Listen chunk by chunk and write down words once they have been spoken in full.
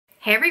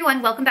Hey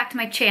everyone, welcome back to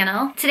my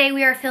channel. Today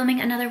we are filming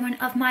another one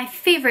of my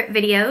favorite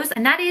videos,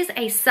 and that is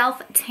a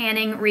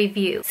self-tanning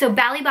review. So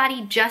Bali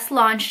Body just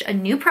launched a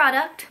new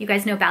product. You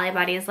guys know Bali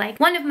Body is like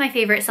one of my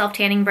favorite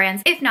self-tanning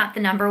brands, if not the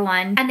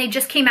 #1. And they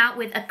just came out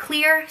with a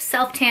clear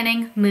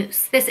self-tanning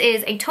mousse. This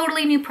is a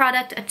totally new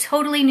product, a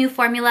totally new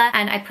formula,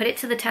 and I put it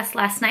to the test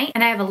last night,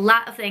 and I have a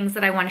lot of things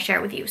that I want to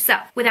share with you. So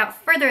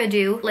without further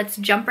ado, let's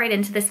jump right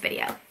into this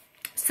video.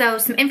 So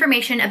some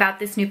information about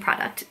this new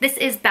product. This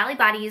is Bali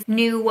Body's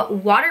new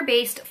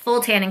water-based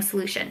full tanning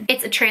solution.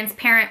 It's a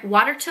transparent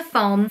water to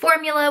foam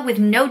formula with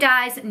no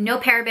dyes, no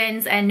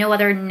parabens, and no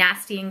other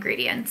nasty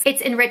ingredients.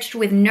 It's enriched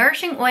with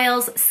nourishing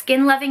oils,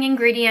 skin-loving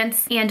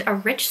ingredients, and a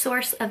rich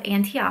source of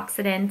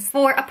antioxidants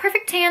for a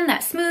perfect tan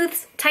that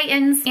smooths,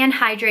 tightens, and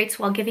hydrates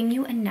while giving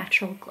you a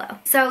natural glow.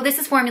 So this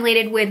is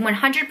formulated with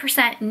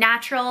 100%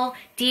 natural,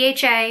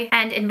 DHA,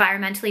 and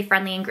environmentally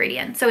friendly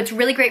ingredients. So it's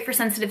really great for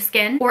sensitive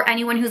skin or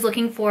anyone who's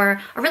looking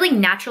for a really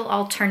natural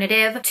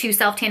alternative to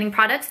self-tanning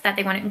products that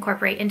they want to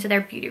incorporate into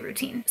their beauty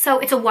routine. So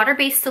it's a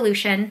water-based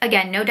solution.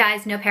 Again, no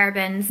dyes, no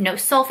parabens, no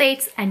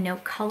sulfates, and no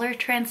color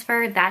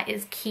transfer. That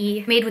is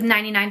key. Made with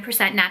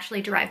 99%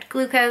 naturally derived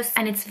glucose,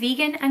 and it's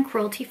vegan and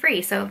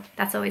cruelty-free, so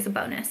that's always a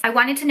bonus. I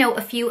wanted to know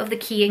a few of the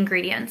key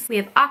ingredients. We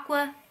have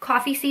aqua,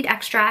 coffee seed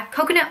extract,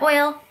 coconut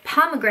oil,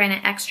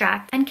 pomegranate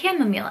extract, and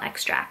chamomile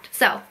extract.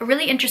 So a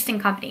really interesting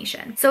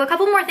combination. So a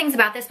couple more things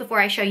about this before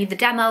I show you the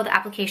demo, the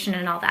application,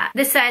 and all that.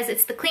 This says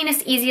it's the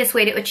cleanest, easiest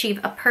way to achieve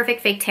a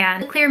perfect fake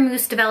tan. The clear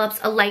mousse develops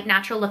a light,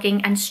 natural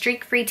looking and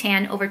streak-free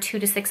tan over 2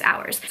 to 6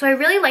 hours. So I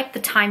really like the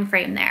time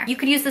frame there. You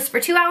could use this for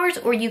 2 hours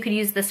or you could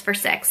use this for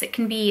 6. It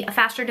can be a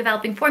faster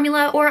developing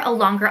formula or a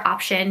longer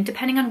option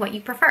depending on what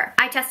you prefer.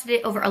 I tested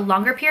it over a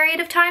longer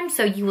period of time,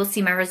 so you will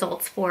see my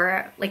results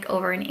for like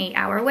over an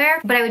 8-hour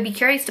wear, but I would be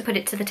curious to put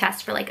it to the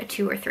test for like a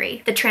 2 or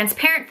 3. The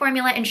transparent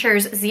formula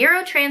ensures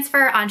zero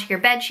transfer onto your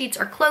bed sheets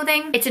or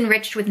clothing. It's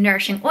enriched with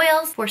nourishing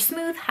oils for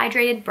smooth,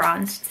 hydrated,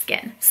 bronzed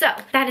skin. So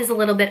that is a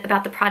little bit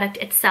about the product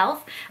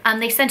itself.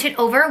 They sent it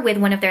over with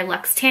one of their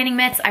Luxe tanning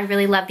mitts. I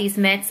really love these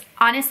mitts.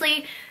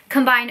 Honestly,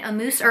 combine a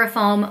mousse or a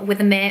foam with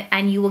a mitt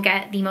and you will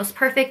get the most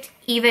perfect,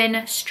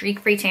 even,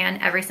 streak-free tan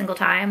every single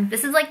time.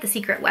 This is like the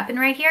secret weapon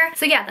right here.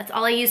 So yeah, that's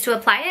all I use to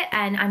apply it,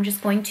 and I'm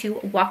just going to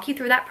walk you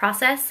through that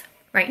process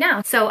right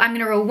now. So I'm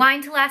gonna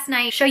rewind to last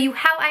night, show you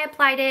how I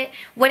applied it,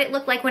 what it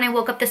looked like when I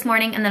woke up this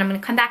morning, and then I'm gonna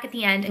come back at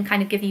the end and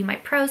kind of give you my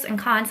pros and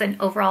cons and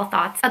overall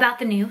thoughts about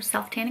the new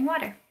self-tanning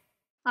water.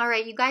 All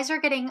right, you guys are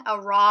getting a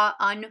raw,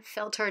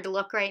 unfiltered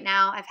look right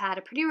now. I've had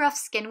a pretty rough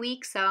skin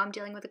week, so I'm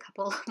dealing with a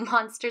couple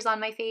monsters on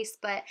my face,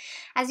 but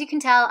as you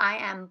can tell, I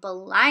am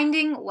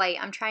blinding white.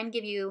 I'm trying to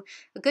give you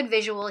a good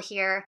visual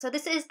here. So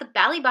this is the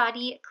Bali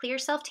Body Clear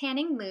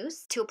Self-Tanning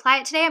Mousse. To apply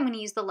it today, I'm gonna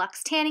use the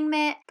Luxe Tanning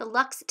Mitt. The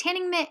Luxe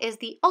Tanning Mitt is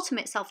the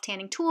ultimate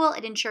self-tanning tool.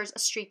 It ensures a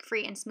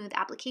streak-free and smooth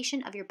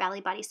application of your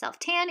Bali Body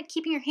self-tan,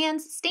 keeping your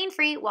hands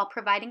stain-free while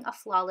providing a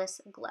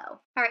flawless glow.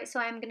 All right, so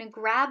I'm gonna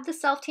grab the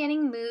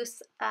self-tanning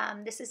mousse.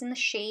 This is in the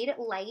shade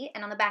Light,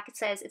 and on the back it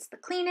says it's the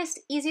cleanest,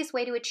 easiest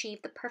way to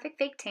achieve the perfect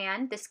fake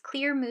tan. This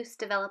clear mousse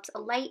develops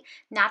a light,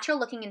 natural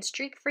looking and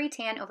streak-free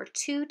tan over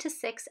 2 to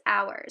 6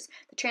 hours.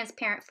 The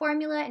transparent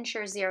formula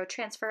ensures zero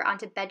transfer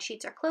onto bed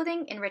sheets or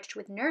clothing, enriched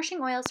with nourishing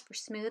oils for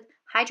smooth,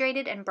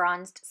 hydrated, and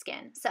bronzed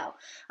skin. So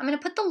I'm gonna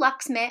put the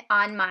Luxe mitt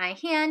on my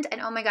hand,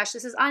 and oh my gosh,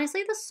 this is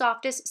honestly the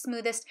softest,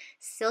 smoothest,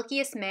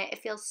 silkiest mitt. It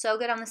feels so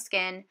good on the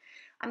skin.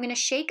 I'm gonna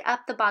shake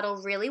up the bottle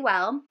really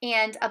well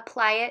and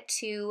apply it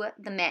to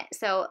the mitt.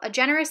 So a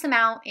generous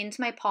amount into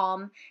my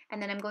palm,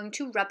 and then I'm going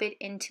to rub it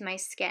into my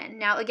skin.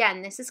 Now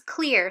again, this is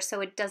clear,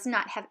 so it does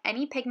not have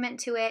any pigment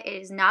to it.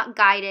 It is not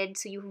guided,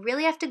 so you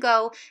really have to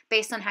go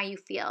based on how you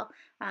feel.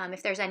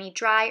 If there's any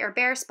dry or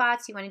bare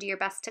spots, you wanna do your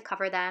best to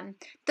cover them.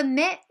 The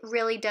mitt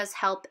really does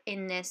help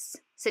in this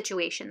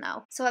situation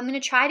though. So I'm gonna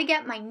try to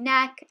get my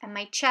neck and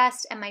my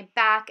chest and my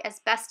back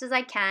as best as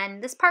I can.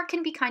 This part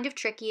can be kind of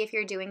tricky if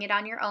you're doing it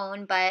on your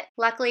own, but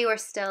luckily we're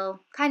still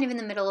kind of in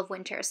the middle of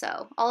winter,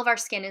 so all of our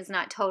skin is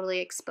not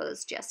totally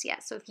exposed just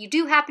yet. So if you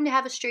do happen to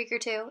have a streak or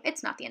two,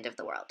 it's not the end of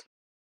the world.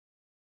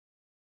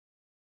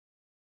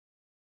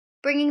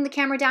 Bringing the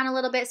camera down a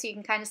little bit so you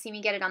can kind of see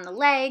me get it on the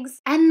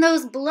legs. And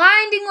those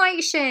blinding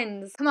white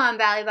shins. Come on,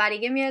 Bali Body,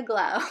 give me a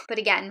glow. But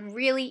again,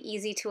 really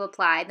easy to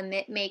apply. The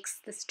mitt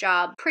makes this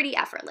job pretty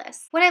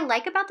effortless. What I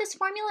like about this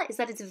formula is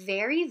that it's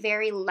very,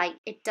 very light.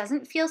 It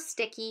doesn't feel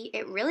sticky.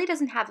 It really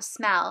doesn't have a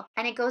smell.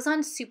 And it goes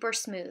on super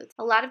smooth.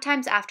 A lot of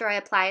times after I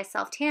apply a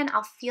self-tan,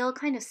 I'll feel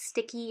kind of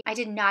sticky. I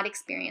did not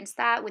experience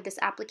that with this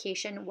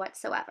application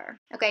whatsoever.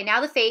 Okay,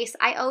 now the face.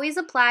 I always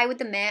apply with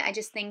the mitt. I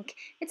just think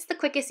it's the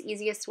quickest,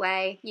 easiest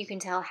way. You can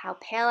tell how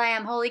pale I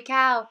am, holy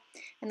cow.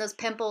 And those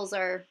pimples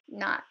are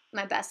not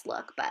my best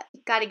look, but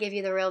gotta give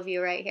you the real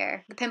view right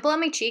here. The pimple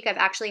on my cheek I've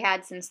actually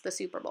had since the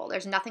Super Bowl.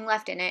 There's nothing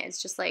left in it.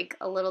 It's just like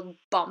a little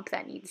bump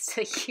that needs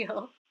to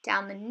heal.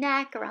 Down the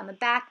neck, around the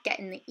back, get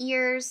in the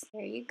ears.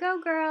 There you go,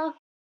 girl.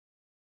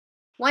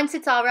 Once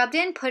it's all rubbed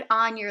in, put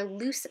on your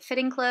loose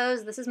fitting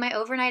clothes. This is my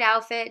overnight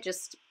outfit,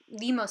 just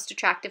the most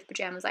attractive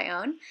pajamas I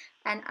own.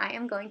 and I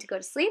am going to go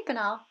to sleep, and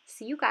I'll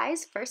see you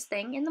guys first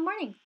thing in the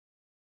morning.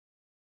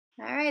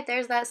 All right,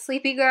 there's that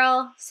sleepy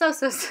girl. So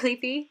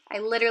sleepy. I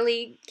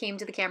literally came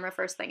to the camera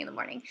first thing in the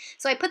morning.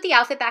 So I put the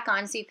outfit back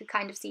on so you could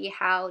kind of see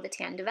how the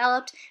tan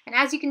developed. And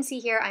as you can see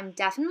here, I'm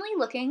definitely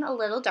looking a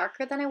little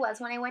darker than I was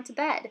when I went to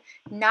bed.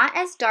 Not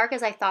as dark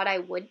as I thought I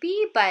would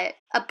be, but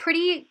a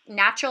pretty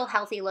natural,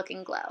 healthy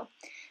looking glow.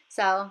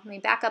 So let me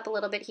back up a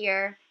little bit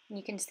here.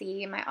 You can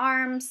see my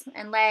arms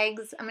and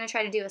legs. I'm going to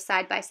try to do a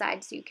side by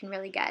side so you can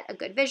really get a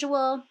good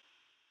visual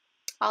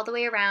all the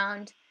way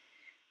around.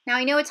 Now,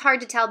 I know it's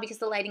hard to tell because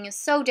the lighting is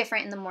so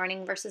different in the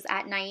morning versus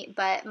at night,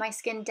 but my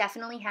skin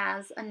definitely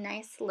has a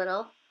nice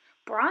little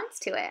bronze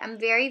to it. I'm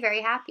very,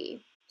 very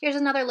happy. Here's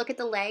another look at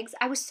the legs.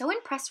 I was so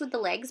impressed with the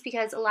legs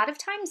because a lot of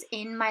times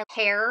in my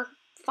hair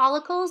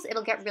follicles,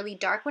 it'll get really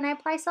dark when I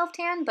apply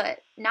self-tan, but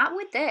not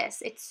with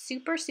this. It's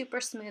super,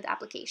 super smooth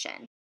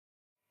application.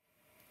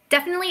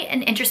 Definitely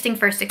an interesting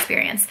first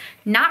experience.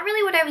 Not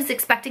really what I was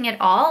expecting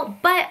at all,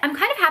 but I'm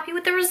kind of happy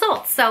with the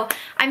results. So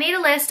I made a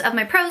list of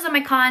my pros and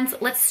my cons.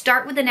 Let's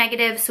start with the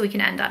negatives so we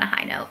can end on a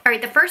high note. All right,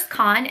 the first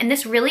con, and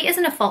this really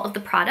isn't a fault of the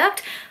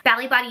product.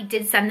 Bali Body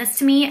did send this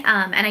to me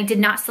and I did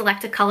not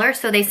select a color,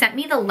 so they sent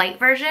me the light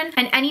version.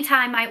 And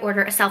anytime I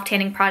order a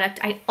self-tanning product,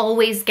 I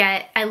always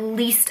get at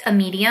least a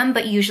medium,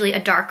 but usually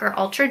a dark or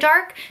ultra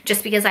dark,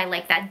 just because I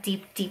like that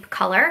deep, deep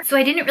color. So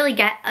I didn't really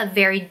get a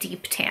very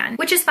deep tan,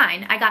 which is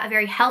fine. I got a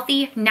very healthy,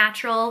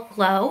 natural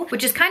glow,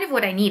 which is kind of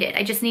what I needed.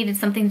 I just needed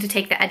something to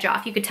take the edge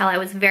off. You could tell I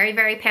was very,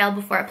 very pale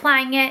before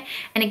applying it,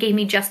 and it gave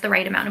me just the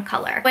right amount of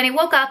color. When I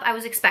woke up, I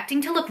was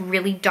expecting to look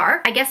really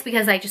dark, I guess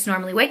because I just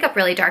normally wake up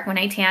really dark when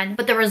I tan,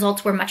 but the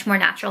results were much more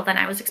natural than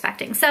I was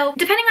expecting. So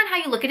depending on how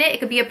you look at it,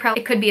 it could be a pro,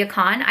 it could be a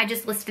con. I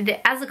just listed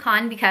it as a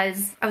con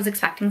because I was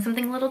expecting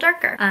something a little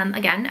darker.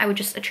 Again, I would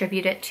just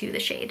attribute it to the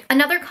shade.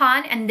 Another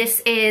con, and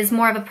this is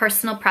more of a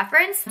personal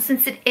preference,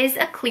 since it is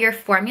a clear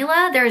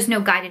formula, there is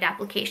no guided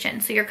application.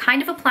 So you're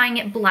kind of applying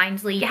it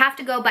blindly. You have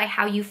to go by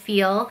how you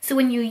feel. So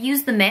when you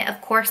use the mitt,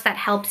 of course, that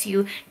helps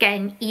you get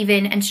an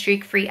even and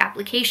streak-free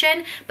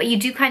application, but you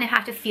do kind of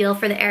have to feel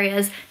for the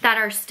areas that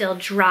are still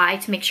dry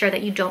to make sure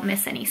that you don't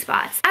miss any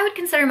spots. I would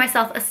consider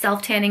myself a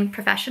self-tanning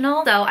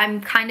professional, so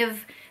I'm kind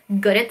of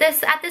good at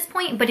this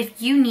point, but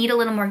if you need a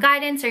little more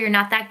guidance or you're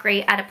not that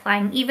great at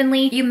applying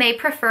evenly, you may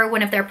prefer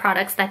one of their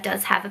products that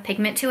does have a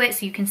pigment to it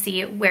so you can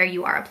see where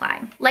you are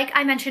applying. Like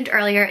I mentioned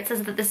earlier, it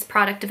says that this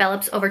product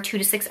develops over 2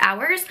 to 6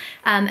 hours,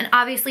 and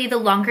obviously the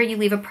longer you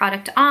leave a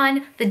product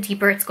on, the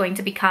deeper it's going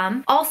to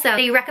become. Also,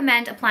 they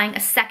recommend applying a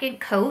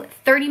second coat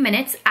 30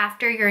 minutes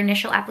after your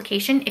initial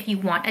application if you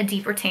want a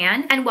deeper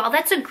tan, and while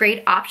that's a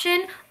great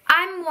option,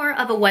 I'm more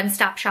of a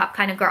one-stop shop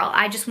kind of girl.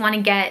 I just want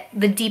to get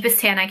the deepest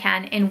tan I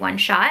can in one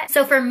shot.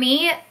 So for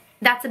me,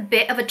 that's a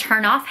bit of a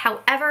turnoff.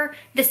 However,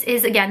 this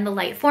is again the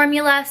light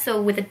formula,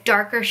 so with a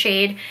darker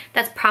shade,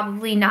 that's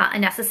probably not a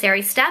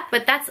necessary step,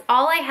 but that's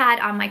all I had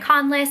on my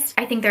con list.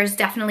 I think there's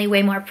definitely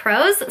way more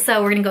pros,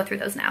 so we're gonna go through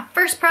those now.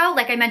 First pro,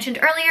 like I mentioned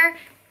earlier,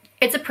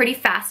 it's a pretty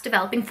fast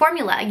developing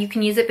formula. You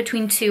can use it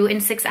between 2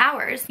 and 6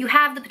 hours. You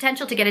have the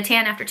potential to get a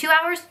tan after 2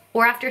 hours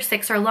or after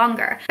 6 or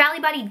longer.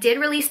 Bali Body did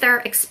release their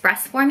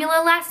Express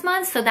formula last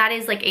month, so that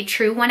is like a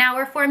true 1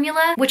 hour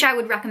formula, which I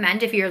would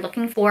recommend if you're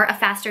looking for a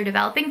faster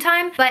developing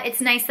time, but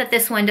it's nice that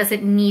this one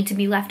doesn't need to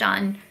be left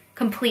on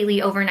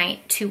completely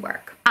overnight to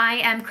work. I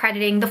am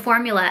crediting the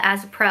formula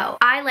as a pro.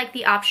 I like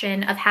the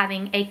option of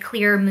having a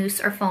clear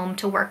mousse or foam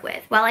to work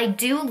with. While I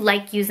do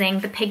like using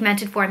the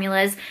pigmented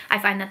formulas, I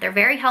find that they're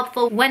very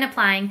helpful when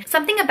applying.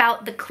 Something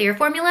about the clear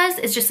formulas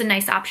is just a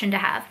nice option to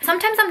have.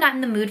 Sometimes I'm not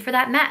in the mood for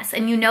that mess,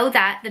 and you know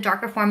that the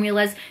darker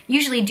formulas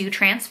usually do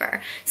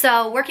transfer.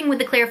 So working with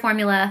the clear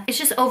formula is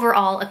just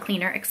overall a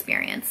cleaner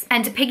experience.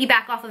 And to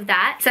piggyback off of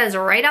that, it says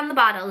right on the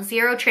bottle,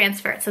 0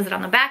 transfer. It says it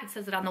on the back, it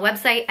says it on the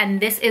website, and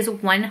this is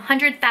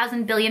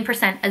 100,000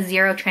 billion% a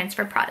 0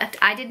 transfer product.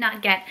 I did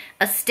not get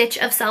a stitch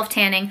of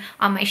self-tanning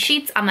on my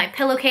sheets, on my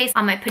pillowcase,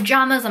 on my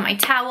pajamas, on my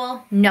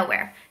towel,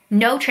 nowhere.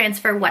 No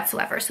transfer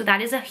whatsoever, so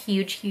that is a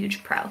huge,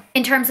 huge pro.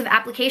 In terms of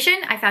application,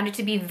 I found it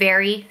to be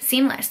very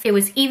seamless. It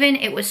was even,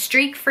 it was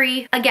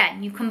streak-free.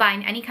 Again, you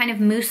combine any kind of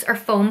mousse or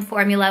foam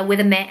formula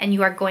with a mitt and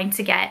you are going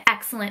to get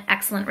excellent,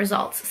 excellent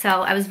results.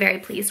 So I was very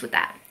pleased with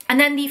that. And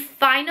then the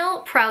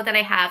final pro that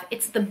I have,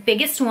 it's the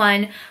biggest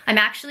one. I'm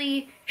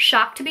actually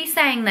shocked to be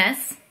saying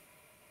this,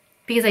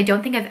 because I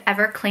don't think I've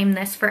ever claimed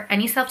this for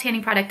any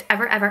self-tanning product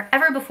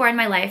ever before in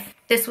my life.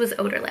 This was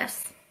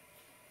odorless.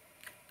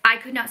 I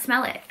could not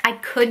smell it. I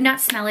could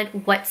not smell it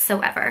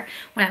whatsoever.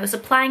 When I was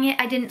applying it,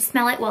 I didn't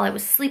smell it. While I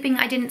was sleeping,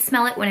 I didn't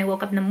smell it. When I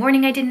woke up in the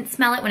morning, I didn't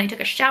smell it. When I took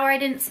a shower, I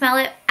didn't smell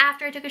it.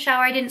 After I took a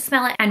shower, I didn't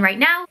smell it. And right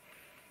now,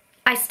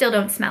 I still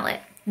don't smell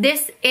it.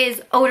 This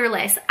is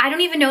odorless. I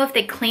don't even know if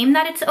they claim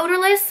that it's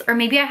odorless, or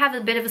maybe I have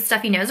a bit of a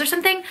stuffy nose or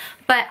something,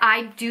 but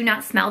I do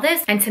not smell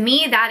this. And to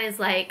me, that is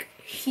like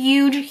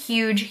huge,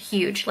 huge,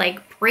 huge.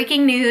 Like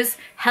breaking news,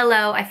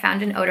 hello, I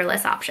found an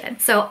odorless option.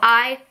 So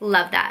I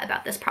love that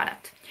about this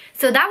product.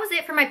 So that was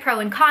it for my pro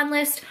and con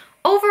list.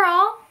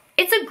 Overall,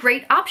 it's a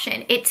great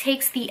option. It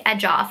takes the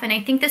edge off, and I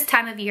think this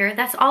time of year,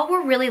 that's all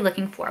we're really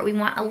looking for. We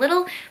want a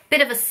little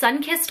bit of a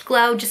sun-kissed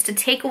glow just to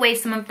take away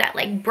some of that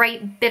like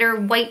bright, bitter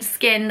white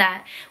skin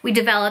that we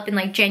develop in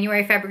like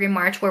January, February,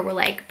 March, where we're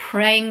like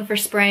praying for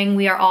spring.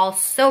 We are all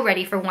so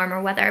ready for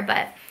warmer weather,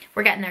 but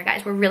we're getting there,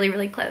 guys. We're really,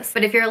 really close.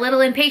 But if you're a little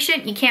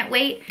impatient, you can't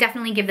wait,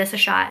 definitely give this a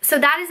shot. So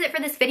that is it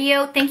for this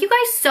video. Thank you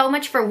guys so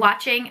much for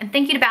watching, and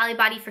thank you to Bali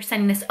Body for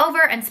sending this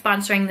over and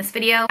sponsoring this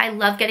video. I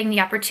love getting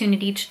the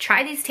opportunity to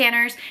try these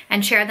tanners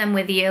and share them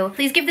with you.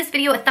 Please give this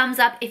video a thumbs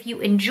up if you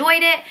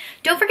enjoyed it.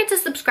 Don't forget to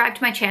subscribe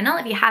to my channel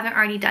if you haven't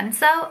already done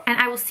so, and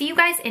I will see you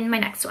guys in my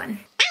next one.